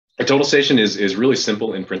A total station is really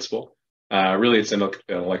simple in principle. Really, it's an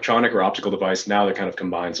electronic or optical device. Now they're kind of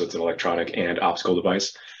combined, so it's an electronic and optical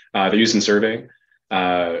device. They're used in surveying.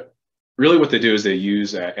 Really what they do is they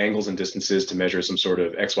use angles and distances to measure some sort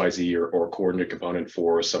of XYZ or coordinate component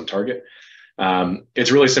for some target.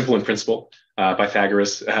 It's really simple in principle.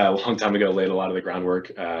 Pythagoras, a long time ago, laid a lot of the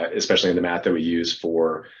groundwork, especially in the math that we use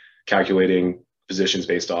for calculating positions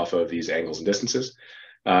based off of these angles and distances.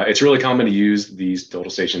 It's really common to use these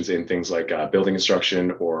total stations in things like building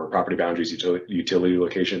construction or property boundaries, utility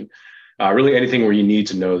location, really anything where you need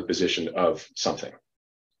to know the position of something.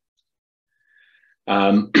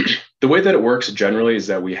 The way that it works generally is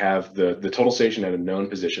that we have the total station at a known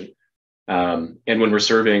position. And when we're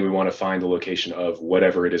surveying, we want to find the location of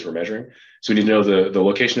whatever it is we're measuring. So we need to know the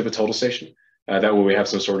location of a total station. That way we have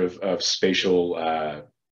some sort of spatial,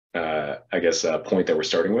 point that we're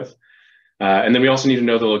starting with. And then we also need to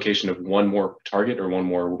know the location of one more target or one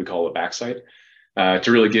more what we call a backsite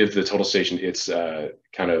to really give the total station its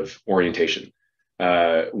kind of orientation.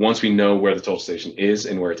 Once we know where the total station is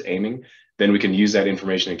and where it's aiming, then we can use that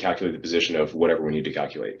information and calculate the position of whatever we need to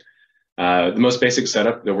calculate. The most basic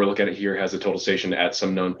setup that we're looking at here has a total station at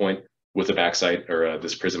some known point with a backsite or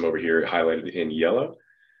this prism over here highlighted in yellow.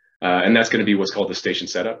 And that's going to be what's called the station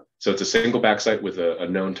setup. So it's a single backsite with a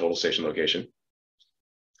known total station location.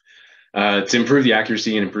 To improve the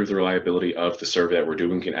accuracy and improve the reliability of the survey that we're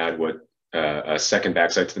doing, we can add a second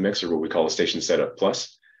backsite to the mix, or what we call a station setup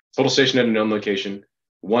plus. Total station at a known location,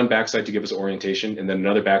 one backsite to give us orientation, and then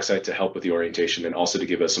another backsite to help with the orientation and also to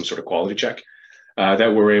give us some sort of quality check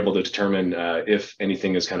that we're able to determine if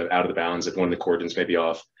anything is kind of out of the bounds, if one of the coordinates may be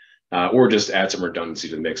off, or just add some redundancy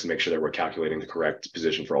to the mix and make sure that we're calculating the correct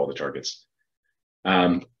position for all the targets.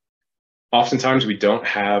 Oftentimes we don't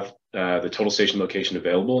have the total station location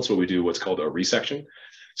available. So what we do what's called a resection.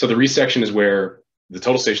 So the resection is where the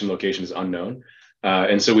total station location is unknown.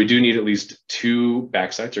 And so we do need at least two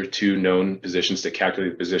backsites or two known positions to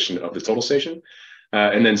calculate the position of the total station.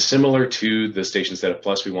 And then similar to the station setup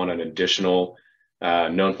plus, we want an additional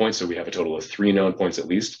known point. So we have a total of 3 known points at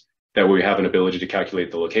least. That way we have an ability to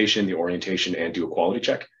calculate the location, the orientation, and do a quality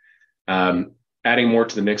check. Adding more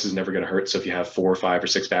to the mix is never going to hurt. So if you have 4, 5, or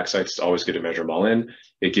 6 backsites, it's always good to measure them all in.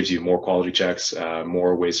 It gives you more quality checks,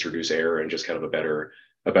 more ways to reduce error, and just kind of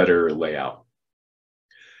a better layout.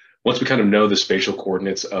 Once we kind of know the spatial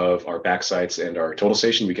coordinates of our backsites and our total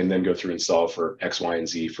station, we can then go through and solve for X, Y, and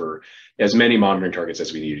Z for as many monitoring targets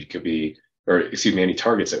as we need. It could be, or excuse me, any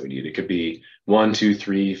targets that we need. It could be 1, 2,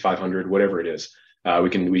 3, 500, whatever it is. We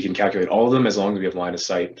can calculate all of them as long as we have line of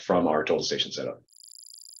sight from our total station setup.